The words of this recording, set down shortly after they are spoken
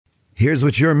Here's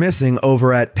what you're missing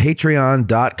over at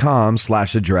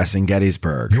patreon.com/addressing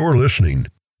Gettysburg. You're listening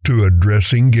to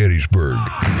Addressing Gettysburg.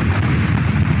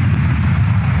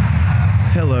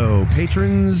 Hello,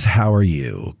 patrons. How are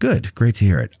you? Good. Great to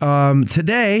hear it.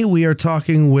 Today, we are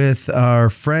talking with our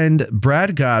friend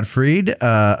Brad Gottfried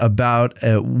about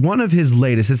one of his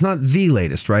latest. It's not the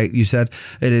latest, right? You said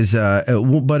it is,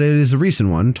 but it is a recent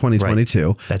one, 2022.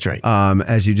 Right. That's right.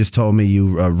 As you just told me,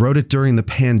 you wrote it during the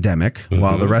pandemic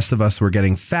while the rest of us were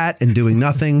getting fat and doing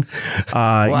nothing.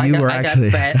 I got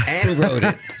fat and wrote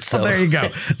it. So well, there you go.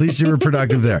 At least you were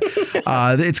productive there.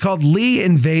 It's called Lee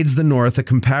Invades the North, a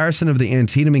comparison of the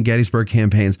Antietam and Gettysburg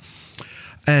campaigns.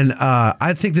 And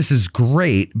I think this is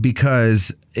great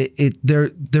because they're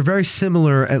very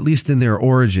similar, at least in their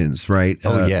origins, right?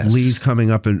 Oh, yes. Lee's coming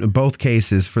up in both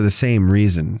cases for the same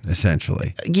reason,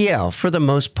 essentially. Yeah, for the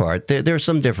most part. There are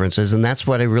some differences, and that's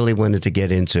what I really wanted to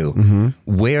get into.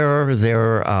 Where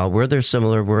they're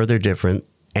similar, where they're different.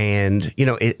 And, you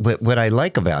know, what I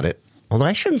like about it, although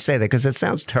I shouldn't say that because it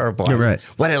sounds terrible. You're right.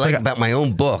 What I like about my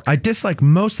own book. I dislike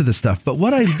most of the stuff, but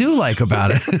what I do like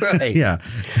about it. Right. Yeah.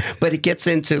 But it gets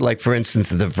into, like, for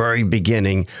instance, at the very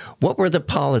beginning, what were the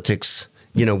politics?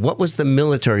 You know, what was the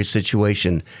military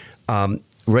situation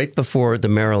right before the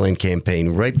Maryland campaign,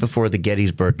 right before the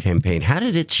Gettysburg campaign? How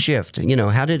did it shift? You know,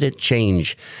 how did it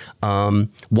change?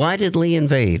 Why did Lee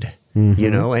invade? You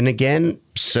know, and again,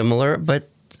 similar, but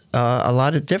a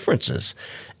lot of differences.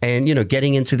 And, you know,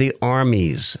 getting into the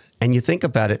armies. And you think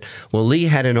about it, well, Lee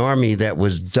had an army that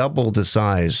was double the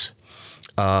size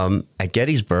at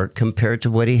Gettysburg compared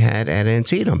to what he had at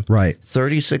Antietam. Right.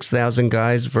 36,000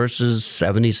 guys versus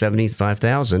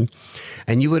 75,000.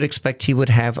 And you would expect he would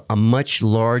have a much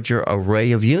larger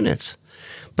array of units.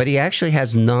 But he actually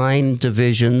has 9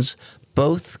 divisions,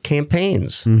 both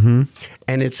campaigns. And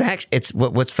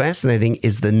what's fascinating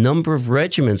is the number of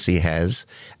regiments he has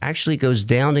actually goes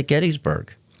down at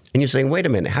Gettysburg. And you're saying, wait a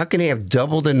minute, how can he have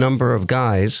double the number of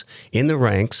guys in the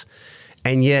ranks,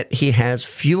 and yet he has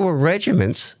fewer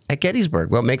regiments at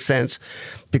Gettysburg? Well, it makes sense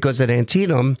because at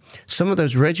Antietam, some of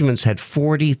those regiments had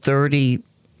 40, 30,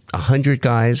 100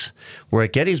 guys, where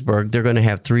at Gettysburg, they're going to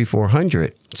have 300,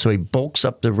 400. So he bulks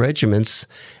up the regiments,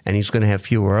 and he's going to have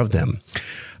fewer of them.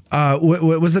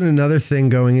 Wasn't another thing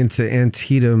going into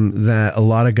Antietam that a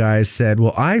lot of guys said,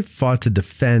 well, I fought to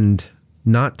defend,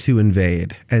 not to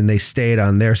invade, and they stayed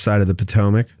on their side of the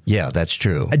Potomac? Yeah, that's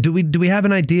true. Do we have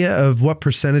an idea of what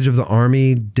percentage of the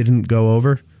Army didn't go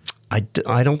over? I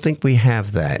don't think we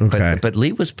have that. Okay. But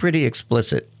Lee was pretty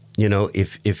explicit. You know,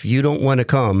 if you don't want to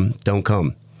come, don't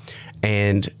come.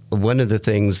 And one of the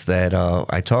things that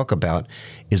I talk about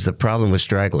is the problem with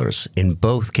stragglers in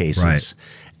both cases. Right.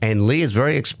 And Lee is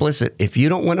very explicit. If you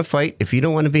don't want to fight, if you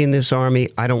don't want to be in this army,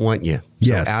 I don't want you.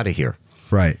 Yes. So out of here.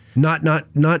 Right. Not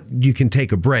you can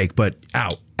take a break, but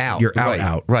out. You're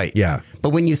out. Right. Yeah.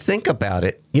 But when you think about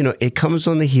it, you know, it comes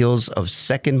on the heels of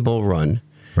Second Bull Run.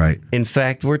 Right. In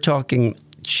fact, we're talking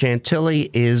Chantilly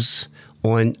is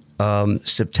on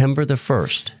September the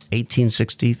 1st,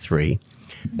 1863.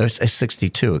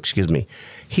 62, excuse me.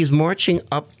 He's marching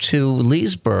up to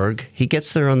Leesburg. He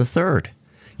gets there on the 3rd.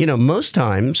 You know, most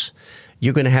times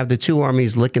you're going to have the two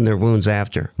armies licking their wounds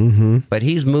after. But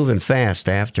he's moving fast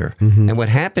after. And what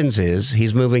happens is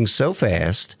he's moving so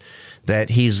fast that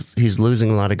he's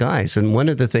losing a lot of guys. And one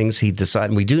of the things he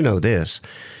decided, and we do know this,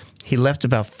 he left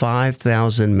about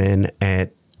 5,000 men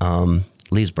at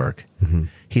Leesburg.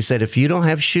 He said, if you don't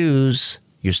have shoes,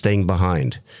 you're staying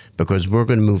behind because we're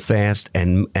going to move fast.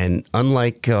 And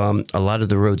unlike a lot of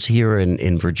the roads here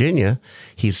in Virginia,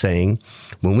 he's saying,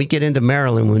 when we get into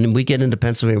Maryland, when we get into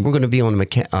Pennsylvania, we're going to be on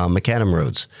macadam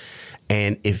roads.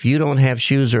 And if you don't have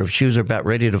shoes, or if shoes are about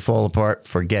ready to fall apart,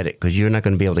 forget it, because you're not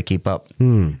going to be able to keep up.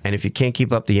 And if you can't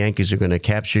keep up, the Yankees are going to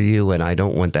capture you, and I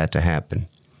don't want that to happen.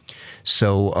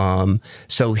 So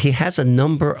he has a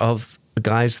number of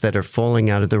guys that are falling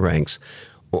out of the ranks.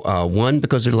 One,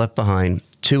 because they're left behind.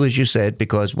 Two, as you said,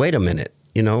 because, wait a minute,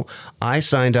 you know, I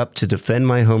signed up to defend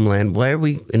my homeland. Why are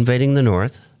we invading the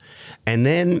North? And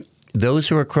then those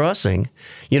who are crossing,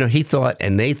 you know, he thought,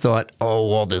 and they thought,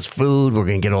 oh, all this food, we're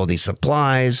going to get all these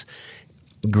supplies,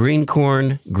 green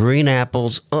corn, green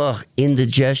apples,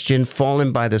 indigestion,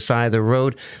 falling by the side of the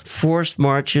road, forced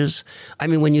marches. I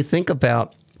mean, when you think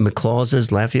about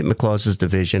Lafayette McLaws's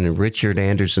division and Richard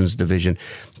Anderson's division,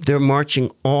 they're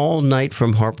marching all night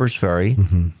from Harper's Ferry.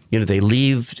 You know, they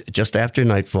leave just after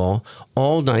nightfall.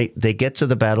 All night, they get to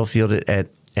the battlefield at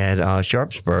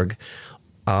Sharpsburg.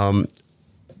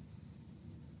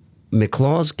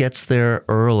 McLaws gets there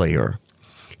earlier.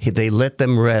 They let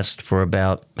them rest for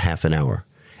about half an hour.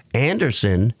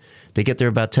 Anderson They get there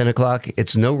about 10 o'clock.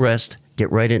 It's no rest.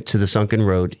 Get right into the sunken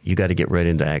road. You got to get right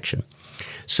into action.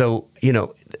 So,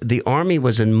 the Army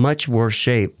was in much worse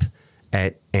shape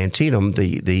at Antietam,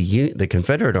 the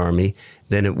Confederate Army,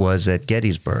 than it was at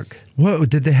Gettysburg. What,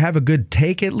 did they have a good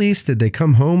take at least? Did they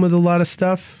come home with a lot of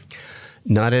stuff?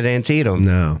 Not at Antietam.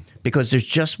 No. Because there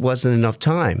just wasn't enough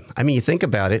time. I mean, you think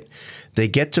about it. They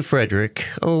get to Frederick,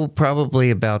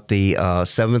 probably about the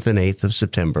 7th and 8th of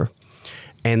September.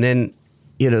 And then,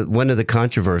 one of the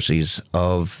controversies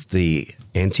of the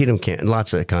Antietam camp,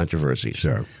 lots of controversies.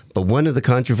 Sure. But one of the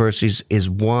controversies is,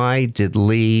 why did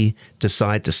Lee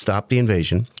decide to stop the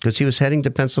invasion? Because he was heading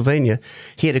to Pennsylvania.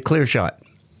 He had a clear shot.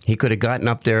 He could have gotten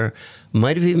up there,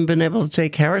 might have even been able to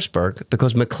take Harrisburg,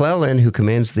 because McClellan, who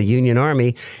commands the Union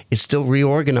Army, is still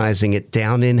reorganizing it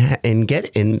down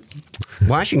in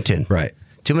Washington. Right.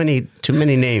 Too many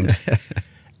names.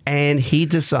 And he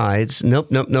decides,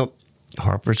 nope.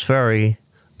 Harper's Ferry,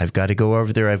 I've got to go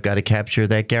over there. I've got to capture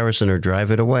that garrison or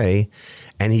drive it away.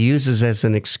 And he uses as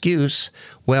an excuse,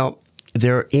 well,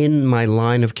 they're in my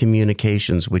line of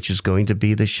communications, which is going to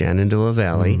be the Shenandoah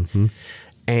Valley. Mm-hmm.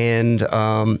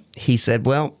 And he said,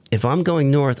 well, if I'm going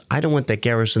north, I don't want that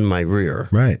garrison in my rear.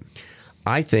 Right.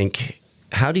 I think,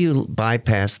 how do you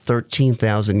bypass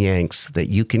 13,000 Yanks that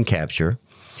you can capture?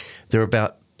 There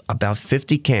are about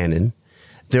 50 cannon.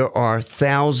 There are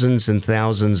thousands and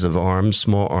thousands of arms,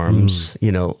 small arms,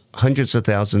 hundreds of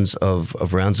thousands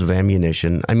of rounds of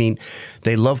ammunition. I mean,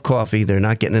 they love coffee. They're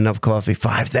not getting enough coffee.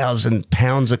 5,000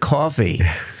 pounds of coffee.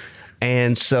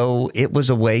 And so it was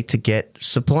a way to get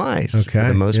supplies for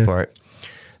the most part.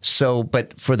 So,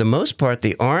 but for the most part,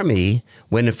 the Army,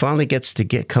 when it finally gets to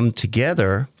come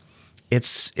together,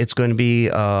 it's going to be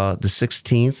the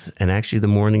 16th and actually the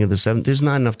morning of the 7th. There's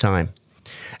not enough time.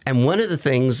 And one of the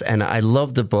things, and I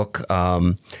love the book,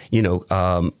 Kent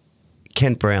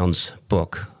Brown's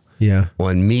book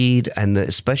on Meade, and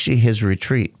especially his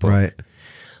retreat book. Right.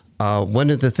 One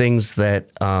of the things that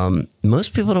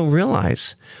most people don't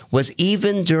realize was,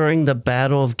 even during the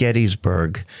Battle of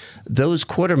Gettysburg, those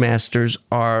quartermasters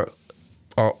are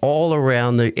all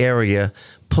around the area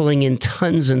pulling in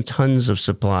tons and tons of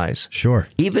supplies. Sure.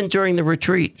 Even during the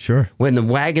retreat. Sure. When the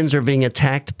wagons are being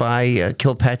attacked by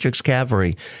Kilpatrick's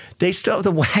cavalry, they still have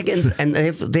the wagons, and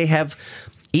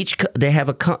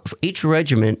each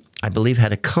regiment, I believe,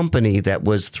 had a company that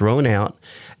was thrown out,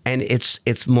 and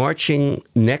it's marching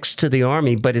next to the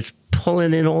Army, but it's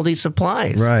pulling in all these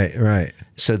supplies. Right.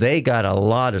 So they got a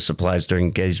lot of supplies during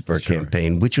the Gettysburg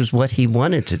campaign, which was what he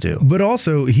wanted to do. But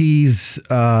also, he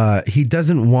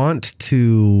doesn't want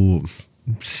to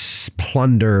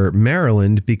plunder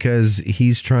Maryland, because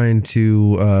he's trying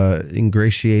to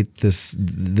ingratiate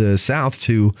the South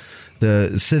to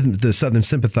the Southern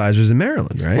sympathizers in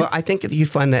Maryland, right? Well, I think you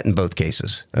find that in both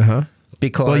cases.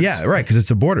 Because because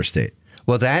it's a border state.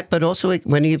 Well, that, but also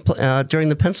when during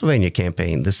the Pennsylvania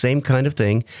campaign, the same kind of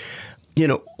thing.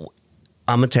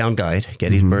 I'm a town guide,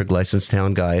 Gettysburg licensed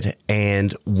town guide,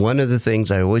 and one of the things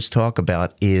I always talk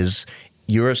about is,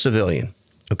 you're a civilian.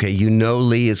 Okay,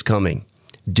 Lee is coming.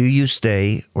 Do you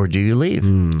stay or do you leave?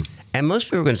 And most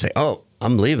people are going to say, oh,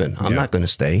 I'm leaving. I'm not going to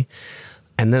stay.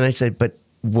 And then I said, but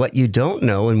what you don't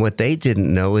know, and what they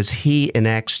didn't know, is he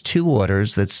enacts 2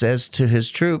 orders that says to his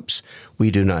troops,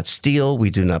 we do not steal, we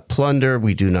do not plunder,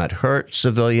 we do not hurt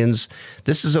civilians.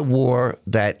 This is a war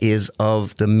that is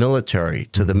of the military,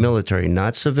 to the military,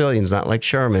 not civilians, not like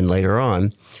Sherman later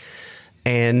on.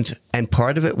 And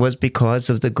part of it was because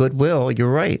of the goodwill,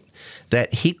 you're right,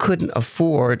 that he couldn't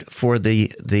afford for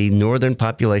the northern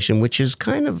population, which is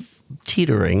kind of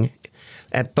teetering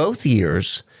at both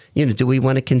years. Do we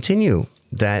want to continue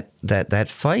that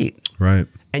fight? Right.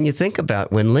 And you think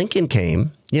about when Lincoln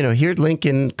came, here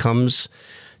Lincoln comes,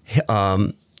 he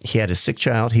had a sick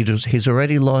child. He's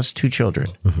already lost 2 children.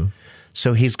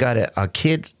 So he's got a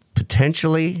kid,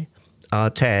 potentially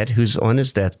Tad, who's on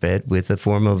his deathbed with a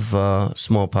form of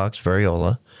smallpox,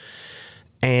 variola.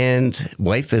 And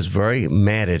wife is very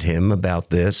mad at him about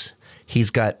this.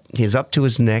 He's up to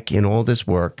his neck in all this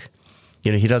work.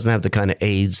 He doesn't have the kind of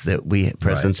aids that we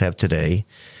presidents have today.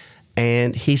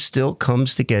 And he still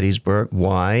comes to Gettysburg.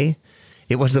 Why?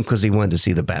 It wasn't because he wanted to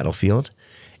see the battlefield.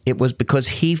 It was because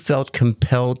he felt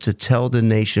compelled to tell the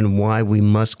nation why we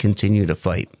must continue to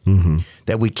fight,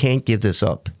 that we can't give this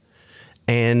up.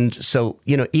 And so,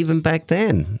 even back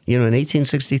then, in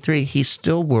 1863, he's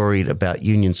still worried about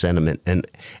Union sentiment and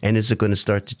is it going to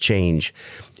start to change?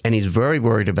 And he's very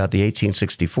worried about the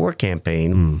 1864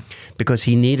 campaign because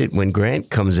he needed, when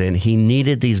Grant comes in, he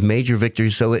needed these major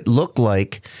victories. So it looked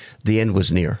like the end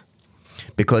was near,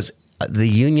 because the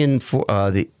Union,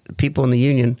 the people in the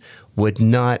Union would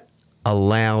not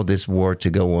allow this war to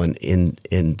go on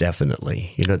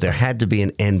indefinitely. You know, there had to be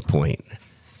an end point.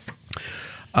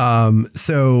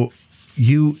 So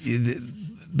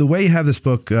the way you have this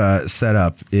book set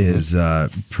up is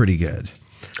pretty good.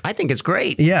 I think it's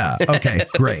great. Yeah. Okay,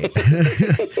 great.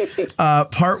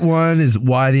 Part 1 is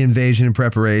why the invasion and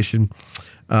preparation.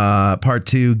 Part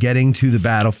 2, getting to the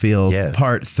battlefield. Yes.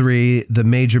 Part 3, the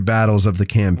major battles of the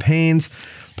campaigns.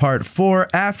 Part 4,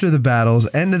 after the battles,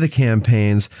 end of the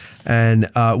campaigns. And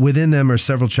within them are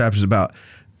several chapters about,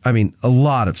 I mean, a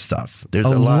lot of stuff. There's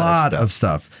a lot of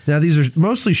stuff. Now, these are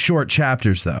mostly short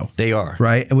chapters, though. They are.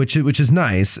 Right? Which is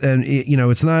nice. And, you know,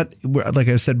 it's not, like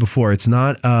I said before, it's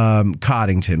not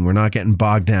Coddington. We're not getting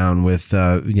bogged down with,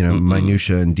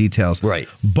 minutia and details. Right.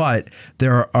 But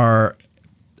there are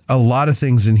a lot of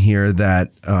things in here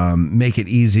that make it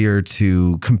easier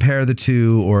to compare the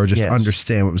two or just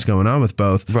understand what was going on with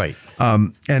both. Right.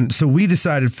 And so we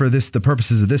decided for the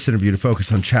purposes of this interview to focus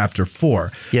on chapter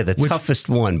 4. Yeah, the toughest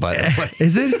one, by the way.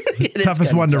 Is it?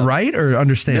 Toughest one to write or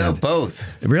understand? No,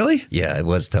 both. Really? Yeah, it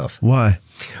was tough. Why?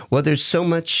 Well, there's so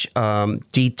much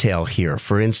detail here.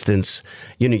 For instance,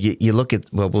 you look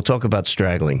at, we'll talk about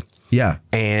straggling. Yeah.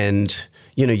 And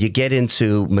you get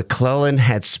into McClellan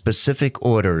had specific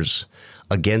orders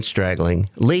against straggling.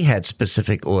 Lee had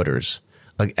specific orders.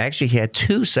 Actually, he had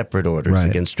 2 separate orders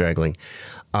against straggling.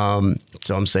 So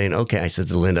I'm saying, okay, I said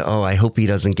to Linda, I hope he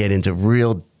doesn't get into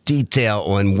real detail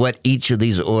on what each of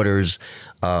these orders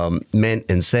meant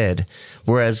and said.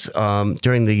 Whereas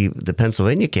during the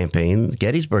Pennsylvania campaign, the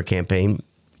Gettysburg campaign,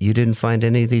 you didn't find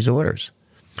any of these orders.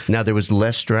 Now, there was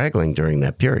less straggling during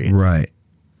that period. Right.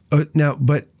 Now,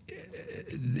 but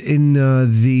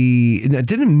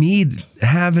didn't Meade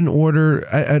have an order?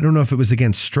 I don't know if it was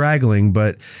against straggling,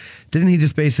 but didn't he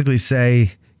just basically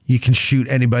say you can shoot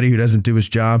anybody who doesn't do his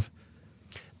job?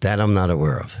 That I'm not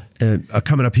aware of.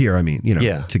 Coming up here, I mean,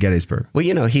 to Gettysburg.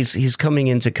 Well, he's coming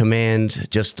into command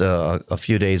just a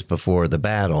few days before the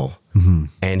battle,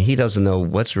 and he doesn't know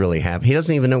what's really happening. He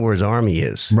doesn't even know where his army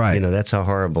is. Right. That's how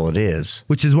horrible it is.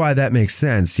 Which is why that makes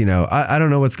sense. I don't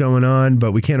know what's going on,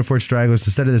 but we can't afford stragglers.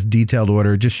 Instead of this detailed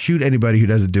order, just shoot anybody who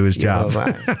doesn't do his job.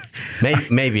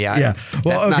 Maybe. Yeah.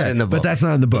 Well, that's not in the book. But that's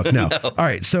not in the book, no. All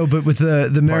right. So, but with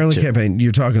the Maryland campaign,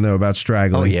 you're talking, though, about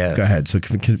straggling. Oh, yeah. Go ahead. So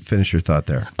finish your thought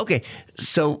there. Okay.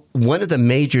 So one of the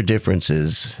major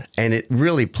differences, and it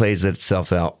really plays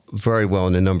itself out very well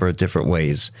in a number of different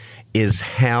ways, is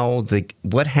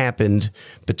what happened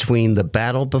between the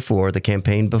battle before, the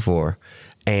campaign before,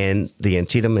 and the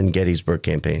Antietam and Gettysburg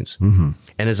campaigns. And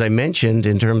as I mentioned,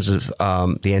 in terms of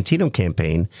the Antietam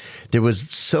campaign, there was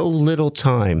so little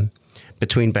time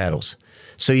between battles.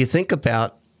 So you think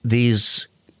about these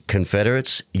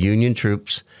Confederates, Union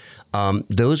troops,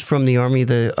 those from the Army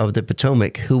of the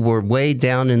Potomac who were way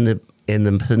down in the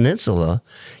peninsula,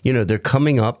 they're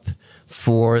coming up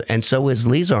and so is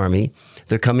Lee's army.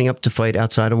 They're coming up to fight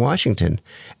outside of Washington.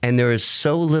 And there is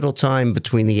so little time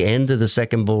between the end of the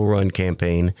Second Bull Run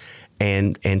campaign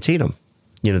and Antietam,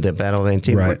 the Battle of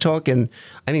Antietam. Right. We're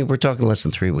talking less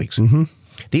than 3 weeks.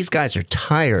 These guys are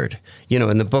tired.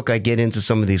 In the book, I get into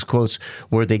some of these quotes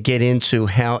where they get into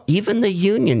how even the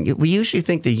Union, we usually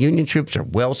think the Union troops are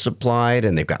well supplied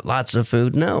and they've got lots of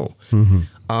food. No.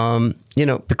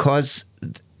 Because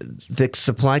the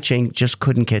supply chain just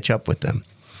couldn't catch up with them.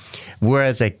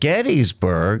 Whereas at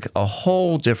Gettysburg, a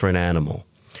whole different animal.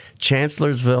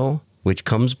 Chancellorsville, which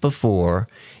comes before,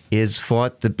 is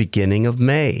fought the beginning of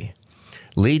May.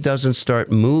 Lee doesn't start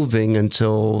moving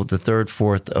until the 3rd,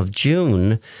 4th of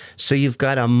June. So you've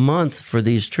got a month for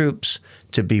these troops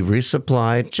to be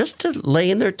resupplied, just to lay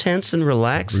in their tents and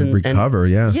relax and recover.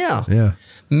 Yeah.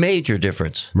 Major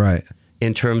difference. Right.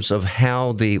 In terms of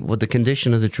what the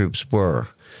condition of the troops were.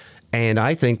 And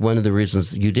I think one of the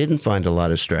reasons you didn't find a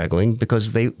lot of straggling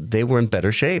because they were in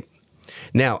better shape.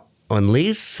 Now, on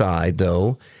Lee's side,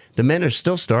 though, the men are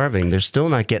still starving. They're still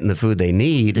not getting the food they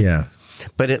need. Yeah.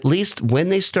 But at least when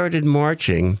they started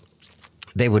marching,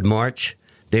 they would march.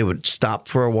 They would stop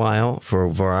for a while for a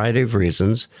variety of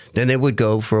reasons. Then they would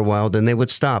go for a while. Then they would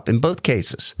stop in both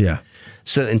cases. Yeah.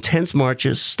 So intense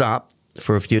marches, stop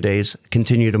for a few days,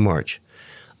 continue to march.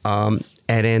 At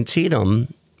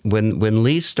Antietam, when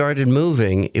Lee started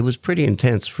moving, it was pretty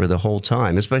intense for the whole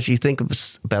time, especially think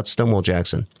about Stonewall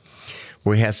Jackson,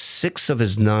 where he has 6 of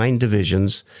his 9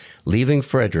 divisions leaving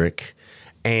Frederick,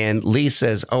 and Lee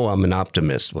says, I'm an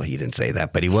optimist. Well, he didn't say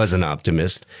that, but he was an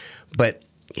optimist. But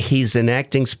he's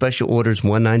enacting Special Orders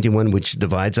 191, which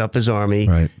divides up his army.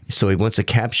 Right. So he wants to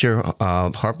capture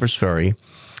Harper's Ferry.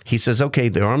 He says, okay,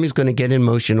 the army's going to get in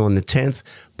motion on the 10th,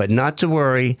 but not to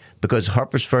worry because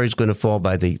Harper's Ferry is going to fall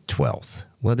by the 12th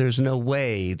Well, there's no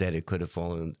way that it could have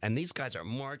fallen. And these guys are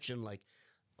marching like...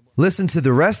 Listen to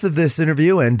the rest of this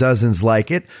interview and dozens like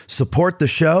it. Support the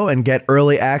show and get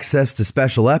early access to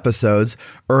special episodes,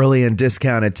 early and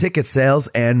discounted ticket sales,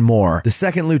 and more. The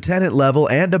second lieutenant level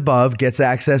and above gets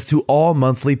access to all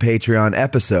monthly Patreon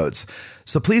episodes.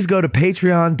 So please go to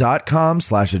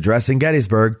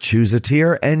patreon.com/addressinggettysburg, choose a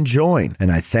tier, and join.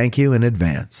 And I thank you in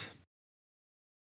advance.